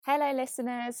Hello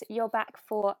listeners, you're back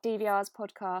for DVR's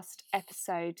podcast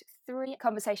episode 3,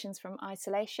 Conversations from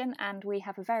Isolation, and we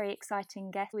have a very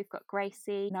exciting guest. We've got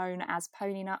Gracie, known as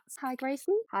Pony Nuts. Hi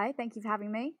Gracie. Hi, thank you for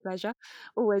having me. Pleasure.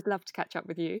 Always love to catch up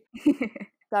with you.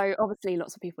 So obviously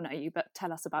lots of people know you, but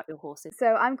tell us about your horses. So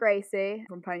I'm Gracie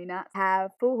from Pony Nuts. I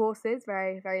have 4 horses,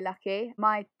 very, very lucky.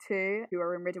 My 2 who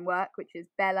are in ridden work, which is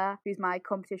Bella, who's my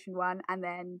competition one, and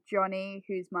then Johnny,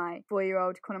 who's my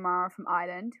 4-year-old Connemara from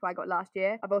Ireland, who I got last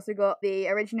year. I've also got the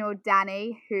original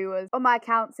Danny, who was on my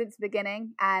account since the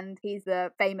beginning, and he's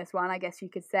the famous one, I guess you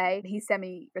could say. He's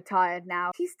semi-retired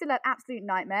now. He's still an absolute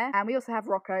nightmare. And we also have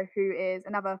Rocco, who is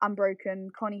another unbroken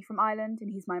Connie from Ireland, and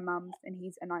he's my mum's, and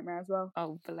he's a nightmare as well.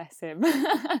 Oh, bless him.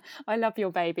 I love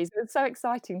your babies. It's so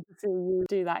exciting to see you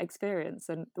do that experience.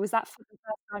 And was that for the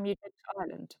first time you did to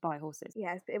Ireland to buy horses?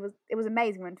 Yes, it was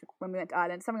amazing when we went to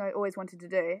Ireland. Something I always wanted to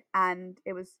do, and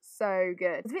it was so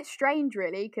good. It's a bit strange,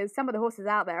 really, because some of the horses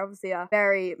out there obviously are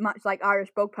very much like Irish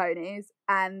bog ponies,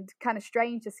 and kind of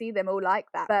strange to see them all like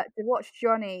that. But to watch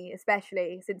Johnny,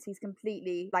 especially since he's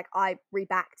completely I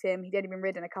rebacked him. He'd only been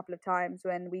ridden a couple of times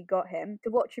when we got him. To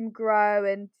watch him grow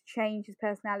and change his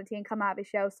personality and come out of his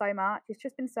shell so much, it's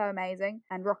just been so amazing.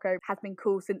 And Rocco has been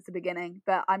cool since the beginning,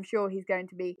 but I'm sure he's going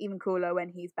to be even cooler when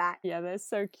he's back. Yeah, they're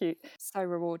so cute, so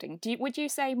rewarding. Would you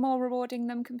say more rewarding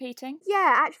than competing?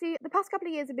 Yeah, actually, the past couple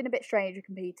of years have been a bit strange with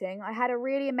competing. I had a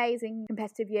really amazing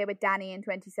competitive year with Danny in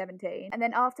 2017, and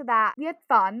then after that, we had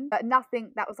fun, but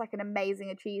nothing that was like an amazing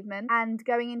achievement. And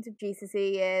going into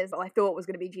GCSE years, I thought was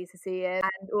going to be GCSE years,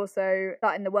 and also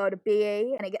starting the world of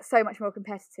BE, and it gets so much more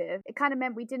competitive. It kind of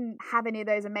meant we didn't have any of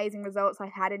those amazing results I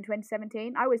had in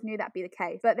 2017. I always knew that'd be the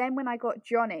case, but then when I got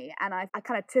Johnny, and I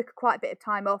kind of took quite a bit of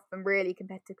time off from really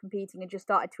competitive competing and just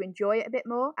started to enjoy it a bit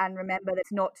more and remember that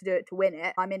it's not to do it to win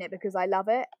it. I'm in it because I love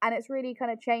it, and it's really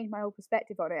kind of changed my whole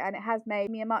perspective on it, and it has made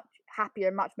me a much happier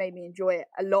and much made me enjoy it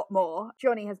a lot more.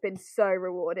 Johnny has been so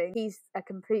rewarding. He's a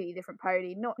completely different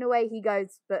pony, not in the way he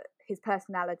goes, but his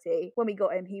personality. When we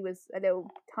got him, he was a little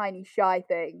tiny shy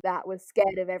thing that was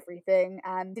scared of everything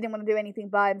and didn't want to do anything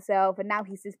by himself, and now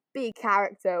he's this big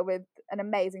character with an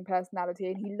amazing personality,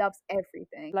 and he loves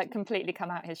everything. Like completely come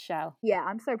out his shell. Yeah,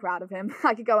 I'm so proud of him.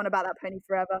 I could go on about that pony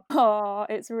forever. Oh,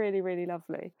 it's really, really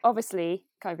lovely. Obviously,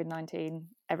 COVID-19,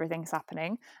 everything's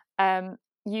happening.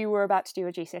 You were about to do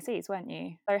your GCSEs, weren't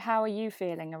you? So how are you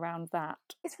feeling around that?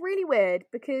 It's really weird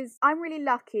because I'm really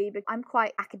lucky, but I'm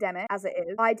quite academic as it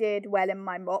is. I did well in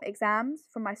my mock exams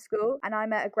from my school, and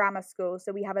I'm at a grammar school,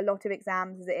 so we have a lot of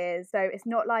exams as it is. So it's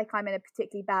not like I'm in a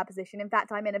particularly bad position. In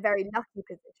fact, I'm in a very lucky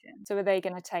position. So are they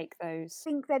going to take those? I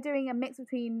think they're doing a mix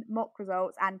between mock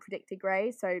results and predicted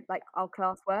grades, so like our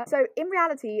classwork. So in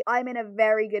reality, I'm in a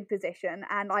very good position,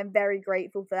 and I'm very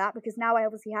grateful for that because now I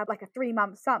obviously have like a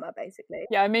 3-month summer basically.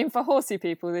 Yeah, I mean, for horsey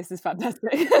people, this is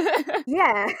fantastic.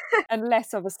 Yeah.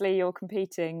 Unless, obviously, you're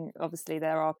competing. Obviously,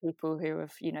 there are people who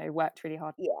have, worked really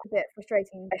hard. Yeah, a bit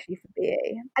frustrating, especially for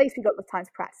BE. At least we got the time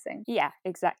to practicing. Yeah,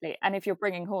 exactly. And if you're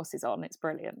bringing horses on, it's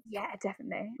brilliant. Yeah,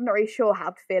 definitely. I'm not really sure how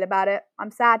to feel about it. I'm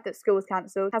sad that school's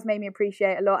cancelled. It has made me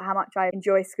appreciate a lot how much I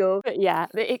enjoy school. But yeah,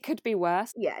 it could be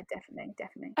worse. Yeah,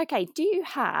 definitely. Okay, do you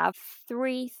have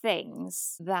 3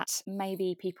 things that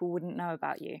maybe people wouldn't know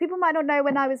about you? People might not know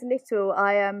when I was little,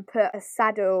 I put a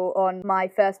saddle on my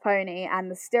first pony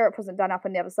and the stirrup wasn't done up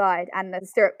on the other side, and the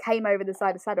stirrup came over the side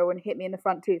of the saddle and hit me in the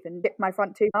front tooth and ripped my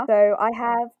front tooth off. So I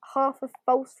have half a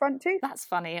false front tooth. That's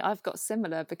funny. I've got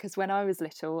similar because when I was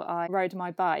little, I rode my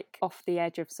bike off the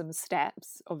edge of some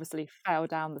steps, obviously fell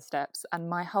down the steps, and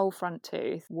my whole front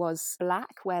tooth was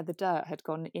black where the dirt had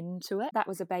gone into it. That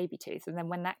was a baby tooth. And then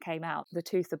when that came out, the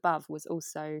tooth above was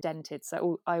also dented.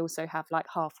 So I also have like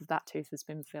half of that tooth has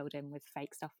been filled in with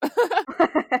fake stuff.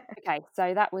 Okay,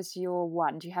 so that was your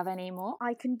one. Do you have any more?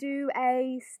 I can do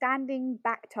a standing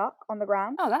back tuck on the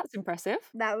ground. Oh, that's impressive.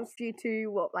 That was due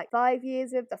to 5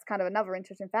 years of, that's kind of another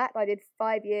interesting fact. I did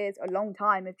 5 years, a long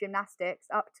time of gymnastics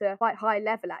up to quite high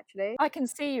level actually. I can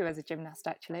see you as a gymnast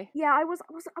actually. Yeah, I was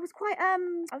quite I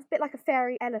was a bit like a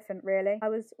fairy elephant really. I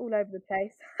was all over the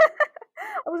place.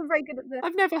 I wasn't very good at the...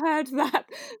 I've never heard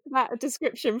that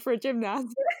description for a gymnast.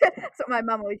 That's what my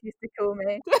mum always used to call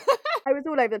me. I was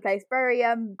all over the place, very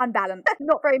unbalanced,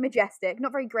 not very majestic,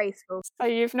 not very graceful. So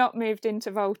you've not moved into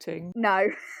vaulting? No.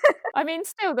 I mean,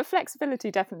 still, the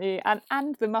flexibility definitely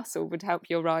and the muscle would help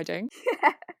your riding.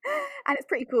 Yeah. And it's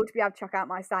pretty cool to be able to chuck out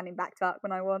my standing back tuck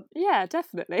when I want. Yeah,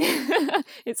 definitely.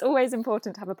 It's always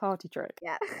important to have a party trick.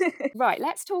 Yeah. Right,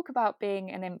 let's talk about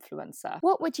being an influencer.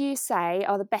 What would you say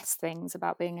are the best things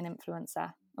about being an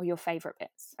influencer? or your favourite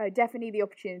bits? Oh, definitely the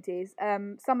opportunities.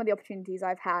 Some of the opportunities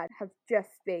I've had have just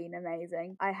been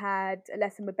amazing. I had a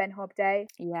lesson with Ben Hobday.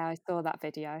 Yeah, I saw that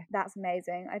video. That's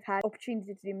amazing. I've had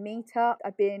opportunity to do meetup.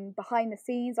 I've been behind the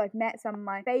scenes. I've met some of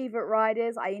my favourite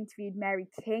riders. I interviewed Mary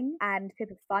King and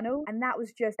Pippa Funnell, and that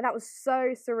was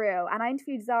so surreal. And I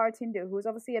interviewed Zara Tindall, who was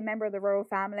obviously a member of the royal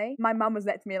family. My mum was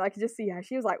next to me, and I could just see her.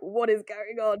 She was like, "What is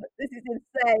going on? This is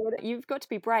insane." You've got to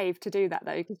be brave to do that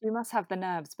though, because you must have the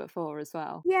nerves before as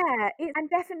well. Yeah, and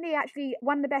definitely actually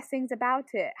one of the best things about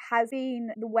it has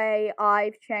been the way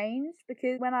I've changed,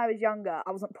 because when I was younger,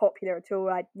 I wasn't popular at all.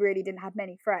 I really didn't have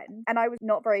many friends and I was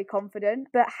not very confident.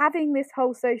 But having this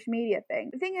whole social media thing,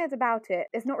 the thing is about it,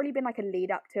 there's not really been like a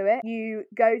lead up to it. You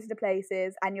go to the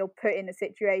places and you're put in the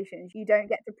situations. You don't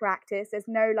get to practice. There's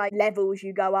no like levels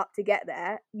you go up to get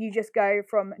there. You just go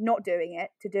from not doing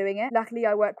it to doing it. Luckily,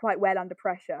 I work quite well under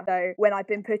pressure. So when I've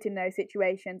been put in those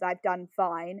situations, I've done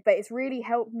fine. But it's really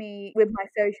helped me with my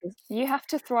socials. You have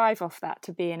to thrive off that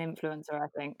to be an influencer, I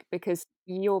think, because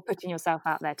you're putting yourself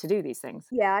out there to do these things.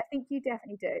 Yeah, I think you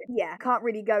definitely do. Yeah, can't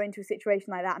really go into a situation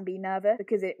like that and be nervous,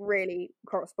 because it really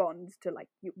corresponds to like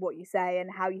what you say and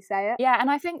how you say it. Yeah, and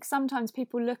I think sometimes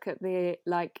people look at the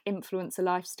like influencer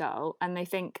lifestyle and they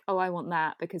think, oh, I want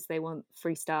that, because they want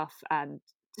free stuff and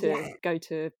to go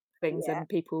to things and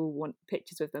people want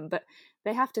pictures with them. But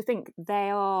they have to think they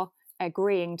are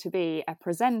agreeing to be a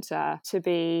presenter, to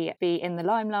be in the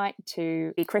limelight,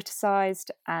 to be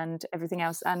criticised and everything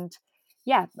else. And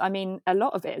yeah, I mean, a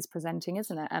lot of it is presenting,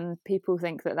 isn't it? And people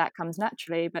think that that comes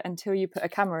naturally, but until you put a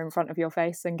camera in front of your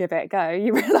face and give it a go,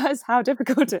 you realise how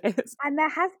difficult it is. And there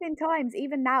has been times,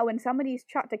 even now, when somebody's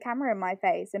chucked a camera in my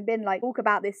face and been like, talk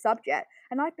about this subject,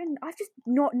 and I've just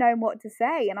not known what to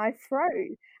say, and I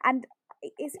froze. And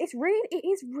it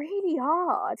is really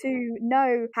hard to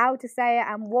know how to say it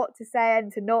and what to say,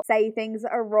 and to not say things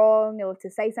that are wrong, or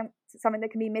to say something that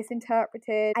can be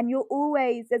misinterpreted. And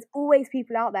there's always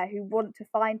people out there who want to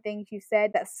find things you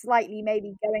said that are slightly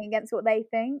maybe going against what they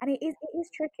think, and it is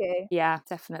tricky. Yeah,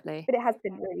 definitely. But it has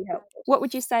been really helpful. What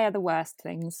would you say are the worst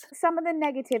things? Some of the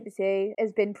negativity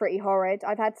has been pretty horrid.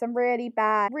 I've had some really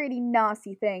bad, really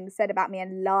nasty things said about me,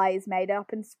 and lies made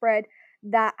up and spread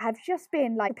that have just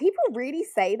been like, people really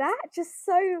say that? Just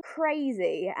so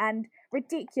crazy and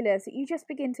ridiculous that you just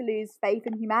begin to lose faith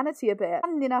in humanity a bit.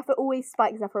 Funnily enough, it always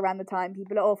spikes up around the time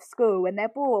people are off school and they're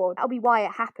bored. That'll be why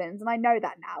it happens, and I know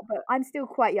that now, but I'm still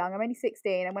quite young. I'm only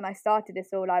 16, and when I started this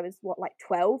all, I was, like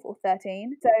 12 or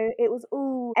 13? So it was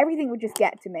everything would just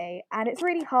get to me, and it's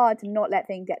really hard to not let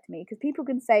things get to me, because people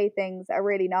can say things that are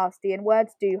really nasty, and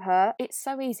words do hurt. It's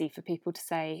so easy for people to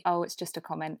say, oh, it's just a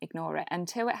comment, ignore it,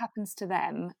 until it happens to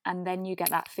them, and then you get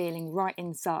that feeling right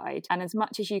inside. And as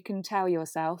much as you can tell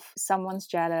yourself, someone's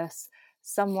jealous,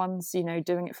 someone's,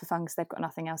 doing it for fun because they've got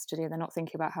nothing else to do, they're not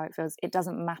thinking about how it feels, it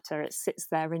doesn't matter, it sits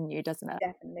there in you, doesn't it?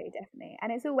 Definitely.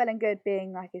 And it's all well and good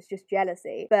being like it's just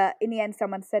jealousy, but in the end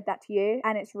someone said that to you,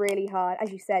 and it's really hard,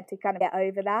 as you said, to kind of get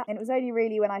over that. And it was only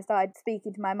really when I started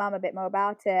speaking to my mum a bit more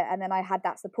about it, and then I had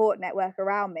that support network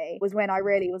around me, was when I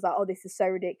really was like, oh, this is so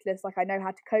ridiculous, like I know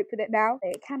how to cope with it now.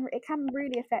 It can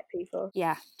really affect people.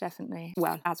 Yeah, definitely.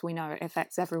 Well, as we know, it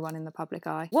affects everyone in the public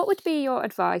eye. What would be your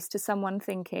advice to someone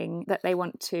thinking that they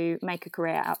want to make a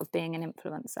career out of being an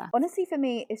influencer? Honestly, for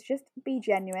me, it's just be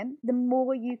genuine. The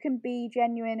more you can be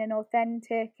genuine and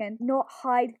authentic and not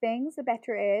hide things, the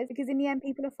better it is, because in the end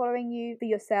people are following you for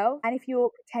yourself, and if you're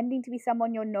pretending to be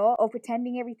someone you're not, or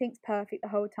pretending everything's perfect the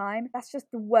whole time, that's just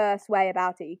the worst way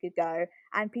about it you could go,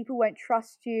 and people won't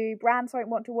trust you. Brands won't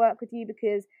want to work with you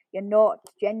because you're not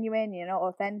genuine, you're not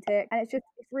authentic. And it's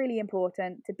really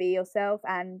important to be yourself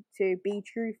and to be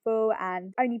truthful,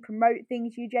 and only promote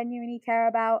things you genuinely care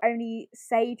about, only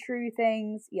say true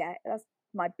things. Yeah, that's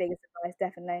my biggest advice,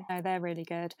 definitely. No, they're really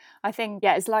good. I think,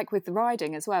 yeah, it's like with the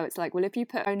riding as well. It's like, well, if you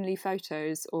put only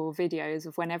photos or videos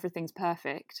of when everything's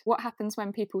perfect, what happens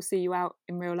when people see you out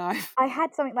in real life? I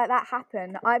had something like that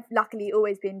happen. I've luckily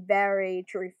always been very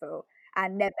truthful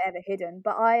and never ever hidden.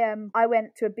 But I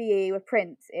went to a BE with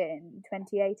Prince in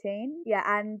 2018. Yeah,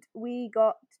 and we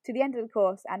got to the end of the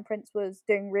course, and Prince was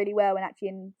doing really well and actually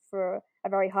in for a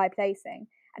very high placing.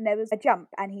 And there was a jump,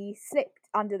 and he slipped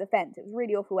under the fence. It was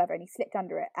really awful weather, and he slipped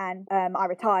under it. And I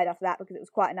retired after that because it was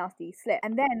quite a nasty slip.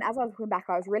 And then as I was coming back,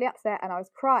 I was really upset and I was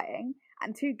crying.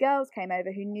 And two girls came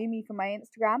over who knew me from my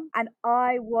Instagram, and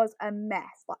I was a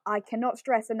mess. Like, I cannot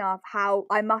stress enough how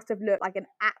I must have looked like an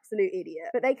absolute idiot.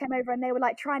 But they came over and they were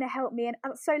like trying to help me, and it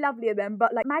was so lovely of them.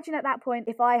 But like, imagine at that point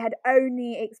if I had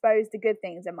only exposed the good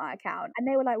things in my account, and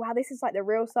they were like, wow, this is like the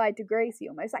real side to Gracie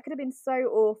almost. That could have been so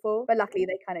awful. But luckily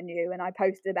they kind of knew, and I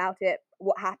posted about it,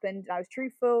 what happened, and I was true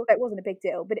truthful. It wasn't a big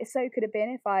deal, but it so could have been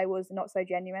if I was not so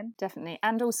genuine. Definitely.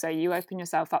 And also, you open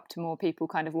yourself up to more people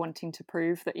kind of wanting to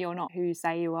prove that you're not who you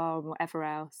say you are and whatever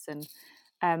else. And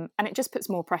it just puts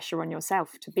more pressure on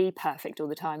yourself to be perfect all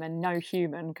the time, and no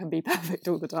human can be perfect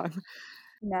all the time.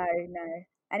 No, no.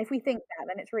 And if we think that,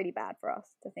 then it's really bad for us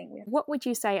to think we have. What would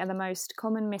you say are the most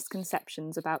common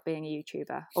misconceptions about being a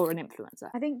YouTuber or an influencer?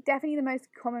 I think definitely the most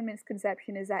common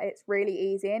misconception is that it's really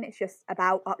easy and it's just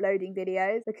about uploading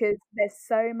videos, because there's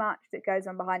so much that goes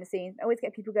on behind the scenes. I always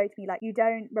get people go to me like, you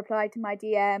don't reply to my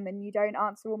DM and you don't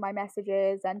answer all my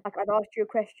messages, and like, I've asked you a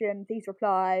question, please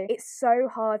reply. It's so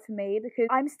hard for me because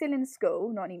I'm still in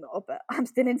school, not anymore, but I'm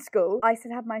still in school. I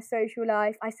still have my social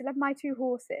life. I still have my 2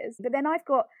 horses. But then I've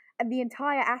got the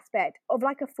entire aspect of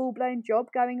like a full-blown job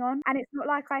going on, and it's not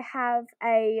like I have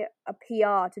a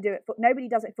PR to do it for. Nobody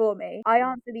does it for me. I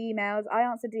answer the emails, I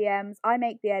answer DMs, I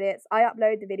make the edits, I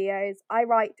upload the videos, I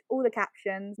write all the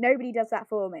captions. Nobody does that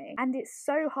for me, and it's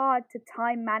so hard to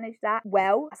time manage that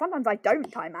well. Sometimes I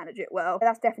don't time manage it well, but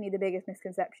that's definitely the biggest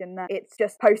misconception, that it's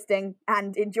just posting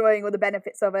and enjoying all the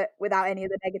benefits of it without any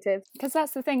of the negatives. Because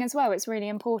that's the thing as well, it's really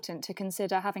important to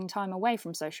consider having time away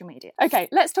from social media. Okay,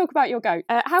 let's talk about your goat.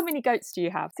 How many goats do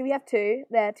you have? So we have 2.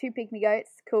 They're 2 pygmy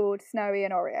goats called Snowy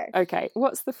and Oreo. Okay,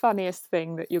 what's the funniest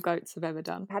thing that your goats have ever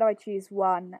done? How do I choose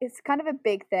one? It's kind of a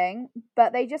big thing,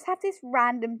 but they just have this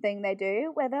random thing they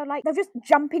do where they'll just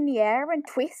jump in the air and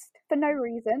twist for no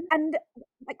reason, and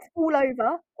like all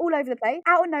over the place,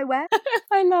 out of nowhere.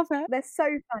 I love it. They're so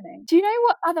funny. Do you know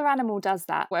what other animal does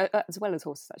that? Well, as well as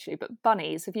horses, actually, but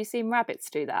bunnies. Have you seen rabbits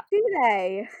do that? Do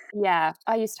they? Yeah,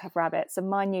 I used to have rabbits, and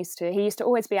mine he used to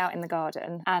always be out in the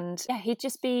garden, and yeah, he'd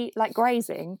just be like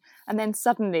grazing, and then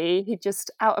suddenly he'd just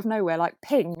out of nowhere like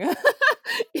ping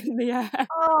in the air.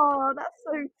 Oh, that's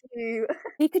so cute.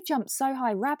 He could jump so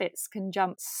high. Rabbits can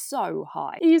jump so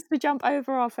high. He used to jump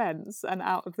over our fence and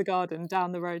out of the garden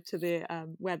down the road to the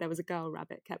where there was a girl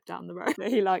rabbit kept down the road that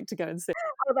he liked to go and sit.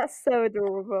 Oh, that's so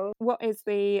adorable. What is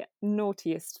the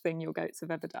naughtiest thing your goats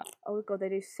have ever done? Oh god, they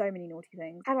do so many naughty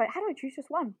things. How do I choose just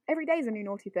one? Every day is a new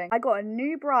naughty thing. I got a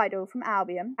new bridle from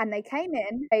Albion, and they came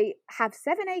in. They have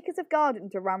 7 acres of garden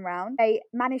to run round. They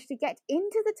managed to get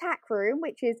into the tack room,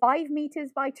 which is 5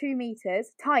 meters by 2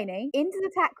 meters, tiny, into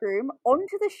the tack room,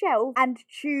 onto the shelf, and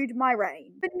chewed my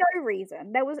rein for no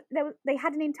reason. They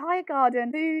had an entire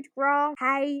garden, food, grass,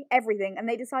 hay, everything, and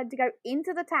they decided to go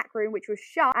into the tack room, which was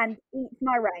shut, and eat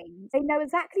my reins. They know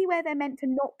exactly where they're meant to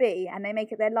not be, and they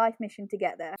make it their life mission to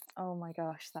get there. Oh my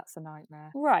gosh, that's a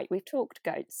nightmare. Right, we've talked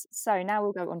goats, so now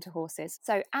we'll go on to horses.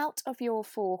 So out of your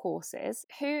 4 horses,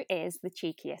 who is the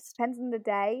cheekiest? Depends on the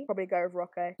day. Probably go with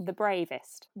Rocco. The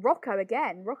bravest? Rocco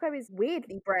again. Rocco is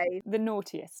weirdly brave. The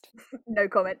naughtiest? No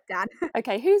comment, Dan.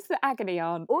 Okay, who's the agony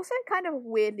aunt? Also kind of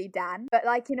weirdly Dan, but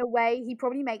like in a way he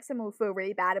probably makes them all feel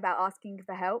really bad about asking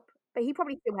for help, but he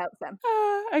probably still helps them.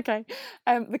 Okay.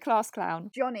 The class clown?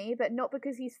 Johnny, but not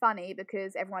because he's funny,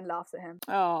 because everyone laughs at him.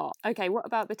 Oh, okay. What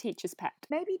about the teacher's pet?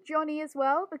 Maybe Johnny as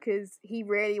well, because he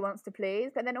really wants to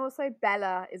please. But then also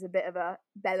Bella's a bit of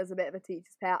a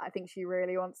teacher's pet. I think she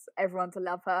really wants everyone to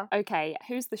love her. Okay,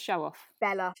 who's the show off?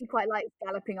 Bella. She quite likes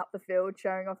galloping up the field,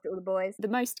 showing off to all the boys. The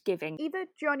most giving? Either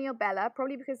Johnny or Bella,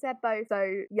 probably because they're both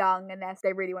so young and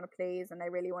they really want to please and they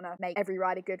really want to make every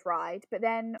ride a good ride. But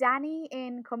then Danny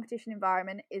in competition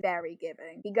environment is very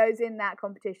giving. He goes in that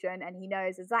competition and he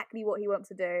knows exactly what he wants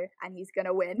to do and he's going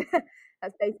to win.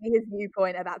 That's basically his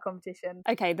viewpoint about competition.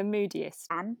 Okay, the moodiest?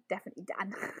 Dan, definitely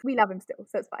Dan. We love him still,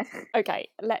 so it's fine. Okay,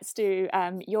 let's do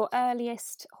your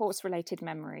earliest horse-related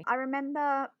memory. I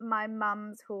remember my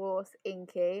mum's horse,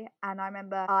 Inky, and I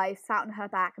remember I sat on her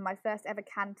back and my first ever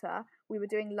canter, we were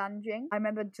doing lunging. I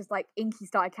remember just like Inky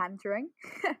started cantering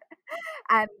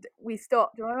and we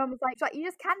stopped. And my mum was like, you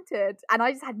just cantered. And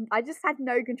I just had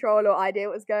no control or idea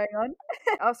what was going on.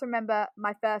 I also remember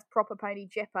my first proper pony,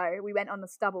 Jippo. We went on the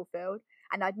stubble field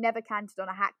and I'd never cantered on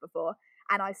a hack before.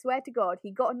 And I swear to God,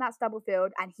 he got on that stubble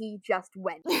field and he just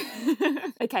went.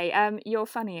 Okay, your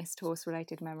funniest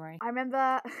horse-related memory. I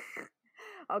remember,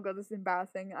 oh God, this is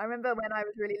embarrassing. I remember when I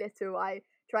was really little, I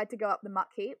tried to go up the muck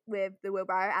heap with the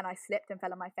wheelbarrow and I slipped and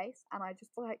fell on my face. And I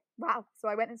just like, wow. So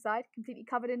I went inside, completely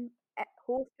covered in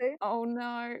horse poo. Oh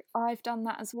no, I've done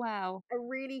that as well. A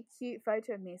really cute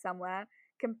photo of me somewhere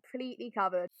completely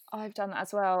covered. I've done that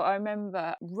as well. I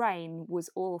remember rain was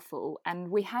awful, and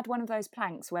we had one of those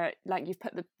planks where like you've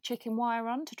put the chicken wire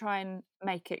on to try and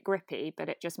make it grippy, but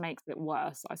it just makes it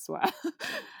worse, I swear.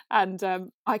 And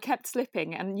I kept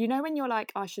slipping, and you know when you're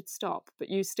like, I should stop, but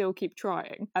you still keep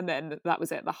trying, and then that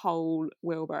was it. The whole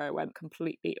wheelbarrow went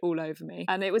completely all over me.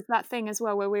 And it was that thing as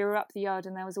well where we were up the yard,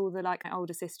 and there was all the like my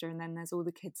older sister, and then there's all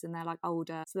the kids, and they're like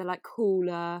older, so they're like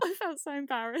cooler. I felt so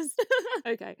embarrassed.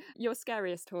 Okay, your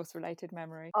scariest horse related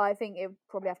memory? I think it would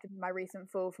probably have to be my recent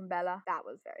fall from Bella. That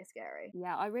was very scary.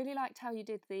 Yeah, I really liked how you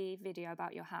did the video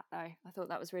about your hat though. I thought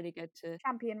that was really good to.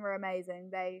 Champion were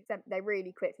amazing. They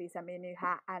really quickly sent me a new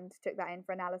hat and took that in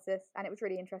for analysis, and it was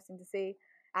really interesting to see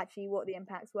actually what the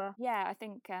impacts were. Yeah, I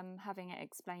think having it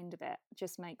explained a bit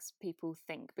just makes people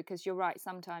think, because you're right,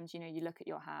 sometimes you look at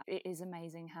your hat, it is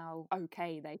amazing how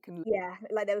okay they can look. Yeah,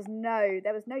 like there was no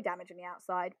damage on the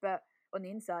outside, but on the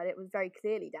inside it was very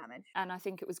clearly damaged. And I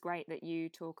think it was great that you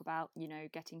talk about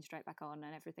getting straight back on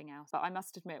and everything else, but I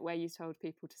must admit, where you told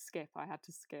people to skip, I had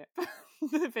to skip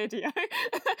the video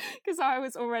because I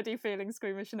was already feeling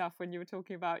squeamish enough when you were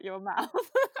talking about your mouth.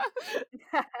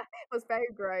 It was very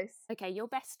gross. Okay, your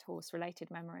best horse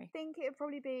related memory? I think it would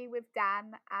probably be with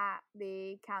Dan at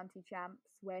the county champs,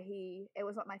 where it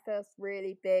was like my first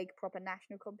really big proper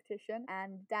national competition,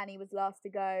 and Danny was last to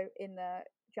go in the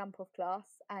jump off class,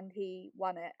 and he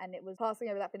won it, and it was passing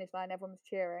over that finish line, everyone was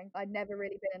cheering. I'd never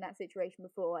really been in that situation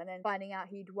before, and then finding out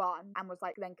he'd won and was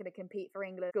like then going to compete for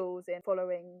England schools in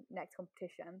following next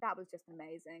competition, that was just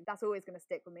amazing. That's always going to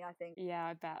stick with me, I think.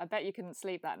 Yeah, I bet you couldn't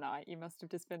sleep that night. You must have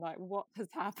just been like, what has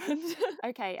happened?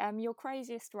 Okay, your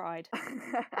craziest ride?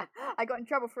 I got in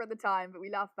trouble for it at the time, but we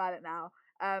laugh about it now.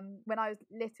 When I was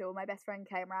little, my best friend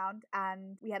came round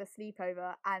and we had a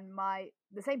sleepover, and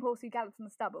the same horse who galloped on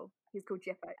the stubble, he's called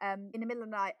Jippo. In the middle of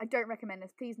the night, I don't recommend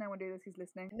this, please no one do this who's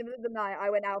listening. In the middle of the night, I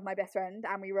went out with my best friend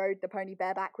and we rode the pony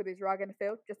bareback with his rug in the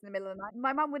field, just in the middle of the night.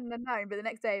 My mum wouldn't have known, but the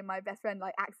next day my best friend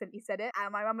like accidentally said it,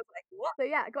 and my mum was like, what? So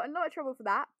yeah, I got in a lot of trouble for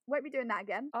that. Won't be doing that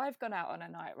again. I've gone out on a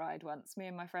night ride once. Me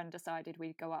and my friend decided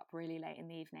we'd go up really late in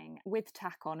the evening with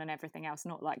tack on and everything else,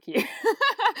 not like you,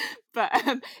 but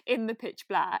in the pitch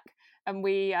black. And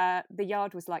the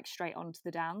yard was like straight onto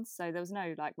the downs, so there was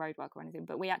no like roadwork or anything,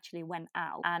 but we actually went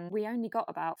out, and we only got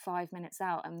about 5 minutes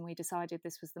out, and we decided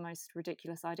this was the most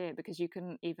ridiculous idea, because you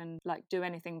couldn't even like do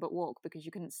anything but walk, because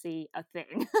you couldn't see a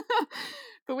thing.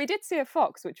 But we did see a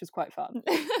fox, which was quite fun.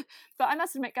 But I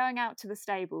must admit, going out to the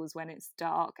stables when it's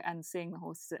dark and seeing the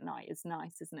horses at night is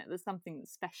nice, isn't it? There's something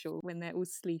special when they're all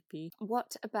sleepy.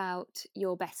 What about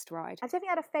your best ride? I've definitely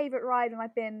had a favourite ride when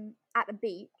I've been at the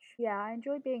beach. Yeah, I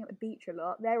enjoy being at the beach a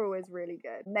lot. They're always really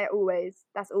good. And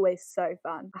that's always so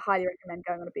fun. I highly recommend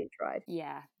going on a beach ride.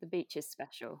 Yeah, the beach is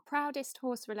special. Proudest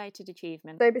horse-related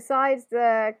achievement? So besides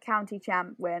the county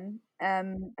champ win,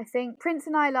 I think Prince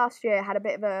and I last year had a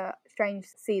bit of a strange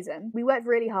season. We worked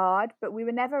really hard, but we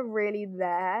were never really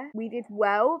there. We did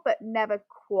well, but never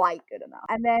quite good enough.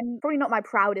 And then probably not my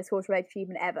proudest horse-related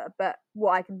achievement ever, but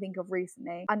what I can think of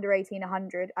recently, under 18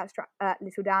 100 at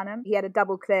Little Downham. He had a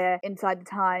double clear inside the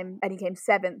time, and he came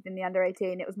 7th in the under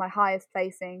 18. It was my highest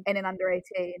placing in an under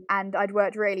 18, and I'd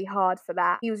worked really hard for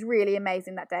that. He was really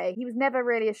amazing that day. He was never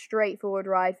really a straightforward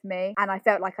ride for me, and I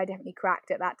felt like I definitely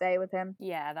cracked it that day with him.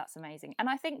 Yeah, that's amazing. And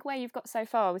I think where you've got so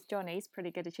far with Johnny's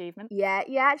pretty good achievement. Yeah,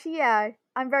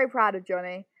 I'm very proud of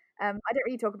Johnny. I don't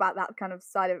really talk about that kind of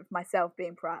side of myself,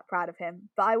 being proud of him,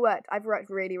 but I've worked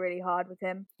really, really hard with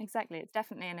him. Exactly, it's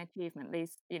definitely an achievement.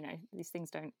 These things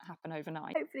don't happen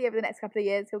overnight. Hopefully over the next couple of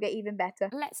years he'll get even better.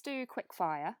 Let's do quick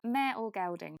fire. Mare or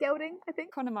gelding? Gelding, I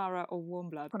think. Connemara or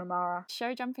Warmblood? Connemara.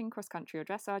 Show jumping, cross country or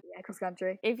dressage? Yeah, cross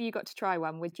country. If you got to try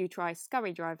one, would you try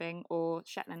scurry driving or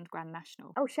Shetland Grand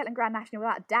National? Oh, Shetland Grand National,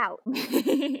 without a doubt.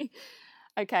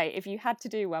 Okay, if you had to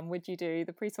do one, would you do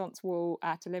the Puissance Wall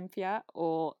at Olympia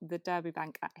or the Derby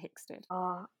Bank at Hickstead?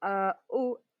 I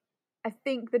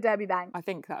think the Derby Bank. I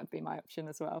think that would be my option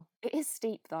as well. It is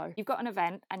steep though. You've got an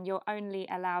event and you're only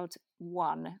allowed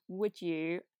one. Would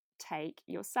you take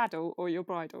your saddle or your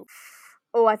bridle?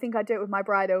 Oh, I think I'd do it with my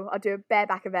bridle. I'd do a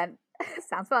bareback event.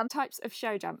 Sounds fun. Types of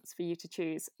show jumps for you to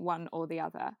choose, one or the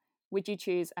other. Would you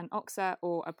choose an oxer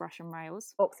or a brush and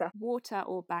rails? Oxer. Water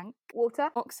or bank? Water.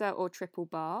 Oxer or triple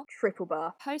bar? Triple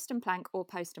bar. Post and plank or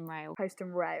post and rail? Post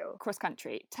and rail. Cross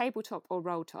country. Tabletop or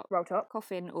roll top? Roll top.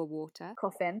 Coffin or water?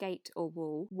 Coffin. Gate or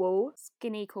wall? Wall.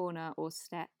 Skinny corner or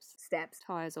steps? Steps.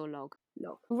 Tyres or log?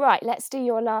 Lol. Right, let's do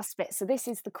your last bit. So this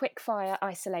is the quickfire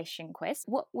isolation quiz.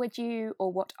 What would you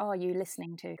or what are you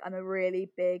listening to? I'm a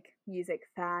really big music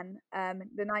fan.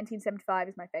 The 1975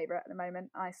 is my favourite at the moment.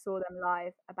 I saw them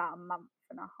live about a month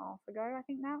and a half ago, I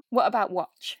think now. What about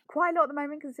watch? Quite a lot at the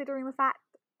moment, considering the fact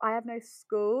I have no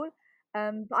school.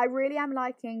 But I really am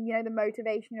liking, the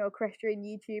motivational equestrian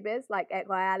YouTubers like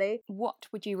Ekwai Ali. What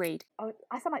would you read? Oh,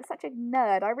 I sound like such a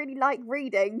nerd. I really like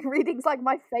reading. Reading's like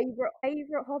my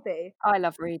favorite hobby. I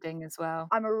love reading as well.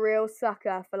 I'm a real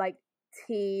sucker for like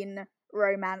teen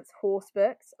romance horse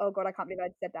books. Oh god, I can't believe I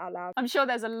said that out loud. I'm sure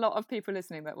there's a lot of people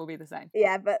listening that will be the same.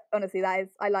 Yeah, but honestly, I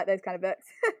like those kind of books.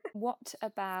 What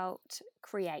about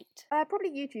create? Probably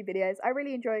YouTube videos. I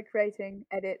really enjoy creating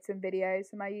edits and videos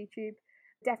for my YouTube.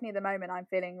 Definitely at the moment, I'm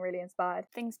feeling really inspired.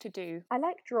 Things to do. I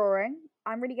like drawing.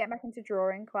 I'm really getting back into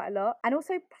drawing quite a lot. And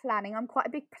also planning. I'm quite a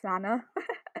big planner.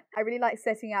 I really like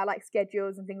setting out like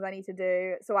schedules and things I need to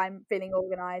do. So I'm feeling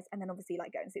organized. And then obviously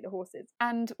like go and see the horses.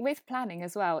 And with planning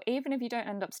as well, even if you don't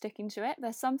end up sticking to it,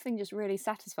 there's something just really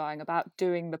satisfying about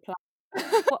doing the plan.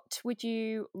 What would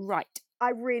you write?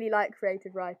 I really like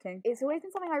creative writing. It's always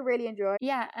been something I really enjoy.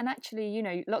 Yeah, and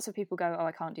actually, lots of people go, oh,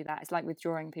 I can't do that. It's like with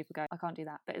drawing, people go, I can't do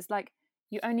that. But it's like,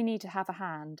 you only need to have a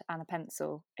hand and a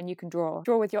pencil and you can draw.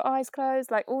 Draw with your eyes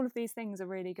closed. Like all of these things are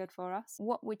really good for us.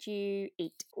 What would you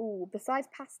eat? Ooh, besides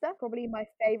pasta, probably my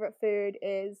favourite food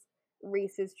is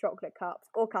Reese's chocolate cups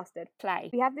or custard. Play.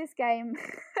 We have this game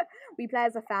we play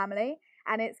as a family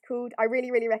and it's called, I really,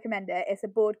 really recommend it. It's a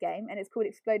board game and it's called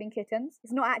Exploding Kittens.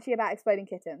 It's not actually about exploding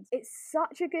kittens. It's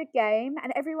such a good game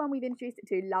and everyone we've introduced it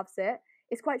to loves it.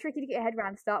 It's quite tricky to get your head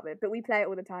around to start with, but we play it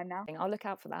all the time now. I'll look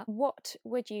out for that. What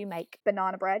would you make?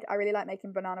 Banana bread. I really like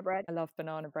making banana bread. I love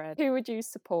banana bread. Who would you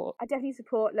support? I definitely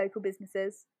support local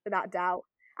businesses, without doubt.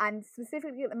 And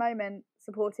specifically at the moment,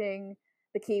 supporting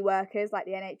the key workers like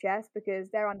the NHS because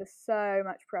they're under so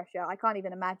much pressure. I can't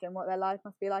even imagine what their life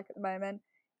must be like at the moment.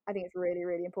 I think it's really,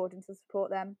 really important to support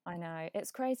them. I know.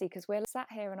 It's crazy because we're sat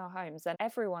here in our homes and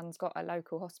everyone's got a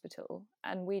local hospital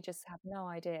and we just have no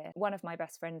idea. One of my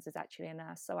best friends is actually a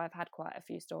nurse, so I've had quite a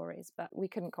few stories, but we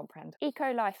couldn't comprehend.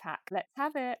 Eco life hack. Let's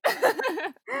have it.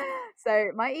 So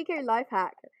my eco life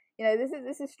hack,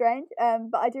 this is strange,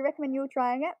 but I do recommend you all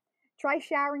trying it. Try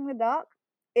showering in the dark.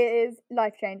 It is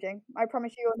life-changing. I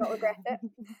promise you will not regret it.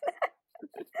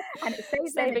 And it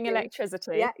saves Saving energy.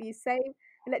 electricity. Yeah, you save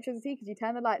electricity because you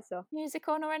turn the lights off. Music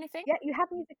on or anything? Yeah, you have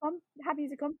music on,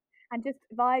 and just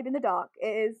vibe in the dark.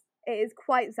 It is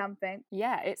quite something.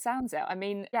 Yeah, it sounds it. I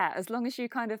mean, yeah, as long as you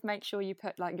kind of make sure you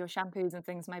put like your shampoos and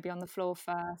things maybe on the floor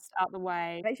first, out the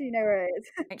way. Make sure you know where it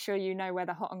is. Make sure you know where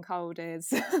the hot and cold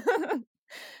is.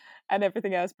 And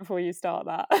everything else before you start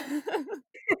that.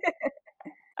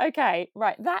 Okay,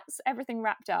 right, that's everything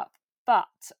wrapped up. But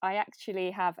I actually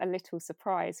have a little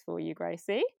surprise for you,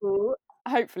 Gracie. Ooh.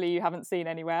 Hopefully you haven't seen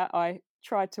anywhere. I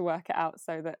tried to work it out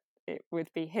so that it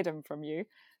would be hidden from you.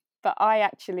 But I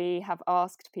actually have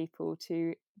asked people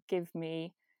to give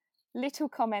me little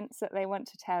comments that they want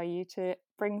to tell you to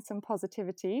bring some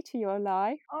positivity to your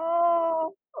life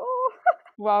Oh.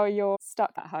 while you're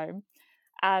stuck at home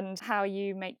and how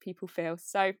you make people feel.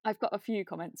 So I've got a few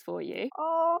comments for you.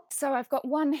 Oh. So I've got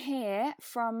one here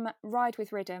from Ride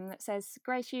with Rhythm that says,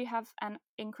 Grace, you have an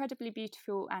incredibly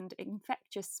beautiful and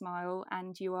infectious smile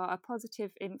and you are a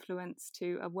positive influence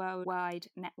to a worldwide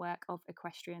network of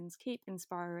equestrians. Keep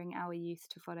inspiring our youth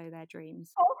to follow their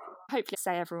dreams. Oh. Hopefully I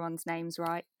say everyone's names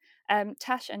right.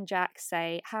 Tash and Jack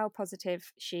say how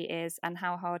positive she is and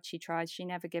how hard she tries. She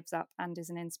never gives up and is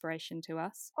an inspiration to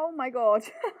us. Oh my god.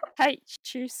 H.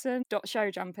 Tucson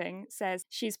Show Jumping says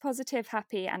she's positive,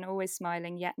 happy, and always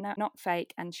smiling, yet not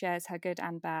fake, and shares her good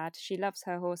and bad. She loves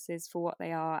her horses for what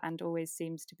they are and always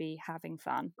seems to be having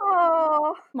fun.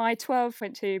 Oh. My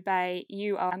 12.2 Bay,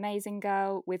 you are amazing,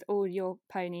 girl. With all your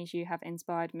ponies, you have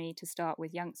inspired me to start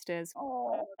with youngsters.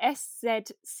 Oh.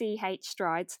 SZCH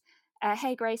Strides.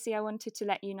 Hey Gracie, I wanted to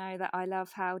let you know that I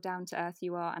love how down to earth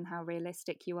you are and how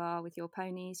realistic you are with your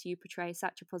ponies. You portray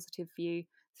such a positive view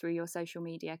through your social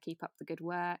media. Keep up the good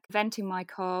work. Venting My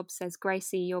Cob says,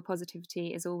 Gracie, your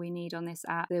positivity is all we need on this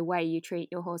app. The way you treat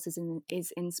your horses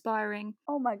is inspiring.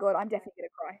 Oh my god, I'm definitely gonna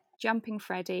cry. Jumping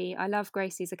Freddy, I love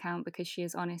Gracie's account because she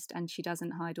is honest and she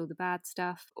doesn't hide all the bad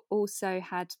stuff. Also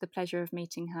had the pleasure of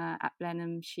meeting her at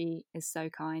Blenheim. She is so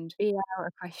kind. BL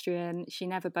Equestrian, she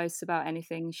never boasts about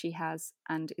anything she has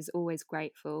and is always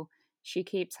grateful. She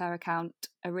keeps her account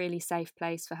a really safe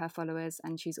place for her followers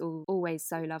and she's always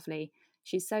so lovely.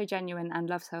 She's so genuine and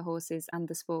loves her horses and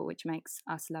the sport, which makes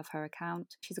us love her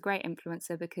account. She's a great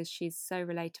influencer because she's so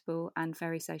relatable and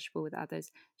very sociable with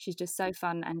others. She's just so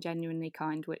fun and genuinely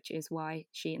kind, which is why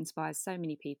she inspires so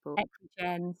many people.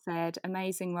 Jen said,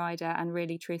 amazing rider and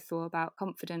really truthful about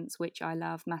confidence, which I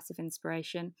love, massive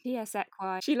inspiration. P.S.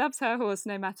 Equi, she loves her horse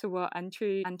no matter what and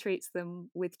treats them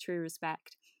with true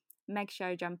respect. Meg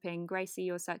Show jumping, Gracie,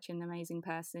 you're such an amazing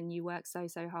person. You work so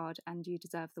hard and you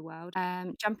deserve the world.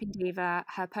 Jumping Diva,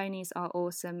 her ponies are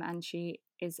awesome and she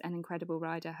is an incredible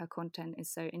rider. Her content is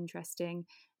so interesting.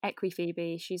 Equi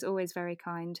Phoebe, she's always very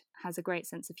kind, has a great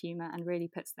sense of humour and really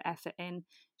puts the effort in.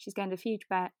 She's gained a huge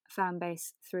fan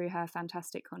base through her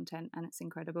fantastic content and it's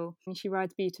incredible. And she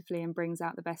rides beautifully and brings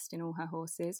out the best in all her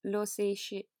horses. Lawsy,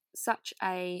 she's such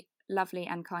a lovely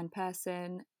and kind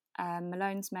person.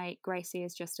 Malone's mate, Gracie,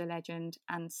 is just a legend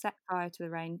and set fire to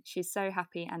the rain. She's so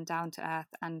happy and down to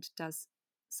earth and does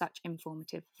such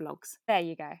informative vlogs. There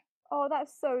you go. Oh,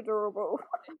 that's so adorable.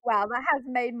 Wow, that has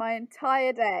made my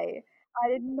entire day. I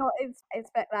did not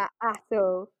expect that at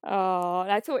all. Oh,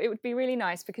 I thought it would be really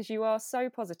nice because you are so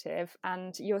positive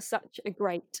and you're such a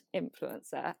great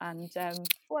influencer. And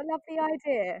what a lovely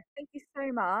idea. Thank you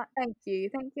so much. Thank you.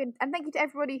 Thank you. And thank you to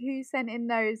everybody who sent in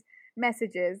those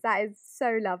messages. That is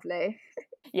so lovely.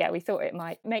 Yeah, we thought it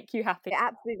might make you happy. It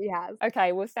absolutely has.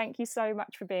 Okay, well, thank you so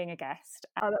much for being a guest.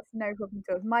 Oh, that's no problem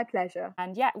at all. It's my pleasure.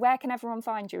 And yeah, where can everyone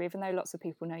find you, even though lots of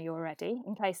people know you already,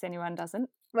 in case anyone doesn't?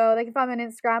 Well, they can find me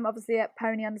on Instagram, obviously at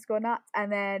pony_nuts,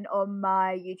 and then on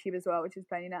my YouTube as well, which is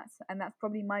Pony Nuts. And that's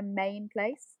probably my main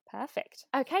place. Perfect.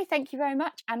 Okay, thank you very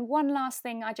much. And one last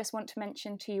thing I just want to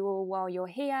mention to you all while you're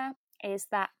here is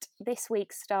that this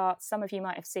week starts, some of you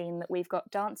might have seen that we've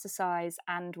got Dancercise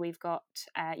and we've got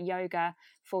yoga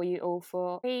for you all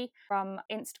for free from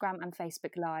Instagram and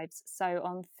Facebook Lives. So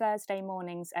on Thursday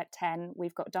mornings at 10,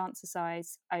 we've got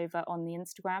Dancercise over on the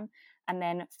Instagram. And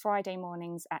then Friday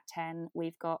mornings at 10,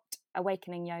 we've got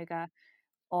Awakening Yoga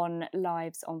on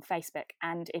lives on Facebook.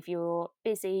 And if you're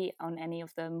busy on any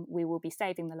of them, we will be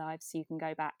saving the lives so you can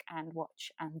go back and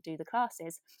watch and do the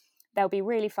classes. They'll be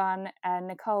really fun.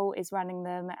 Nicole is running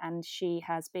them and she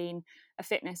has been a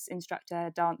fitness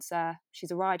instructor, dancer.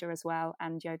 She's a rider as well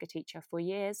and yoga teacher for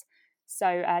years.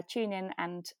 So tune in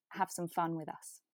and have some fun with us.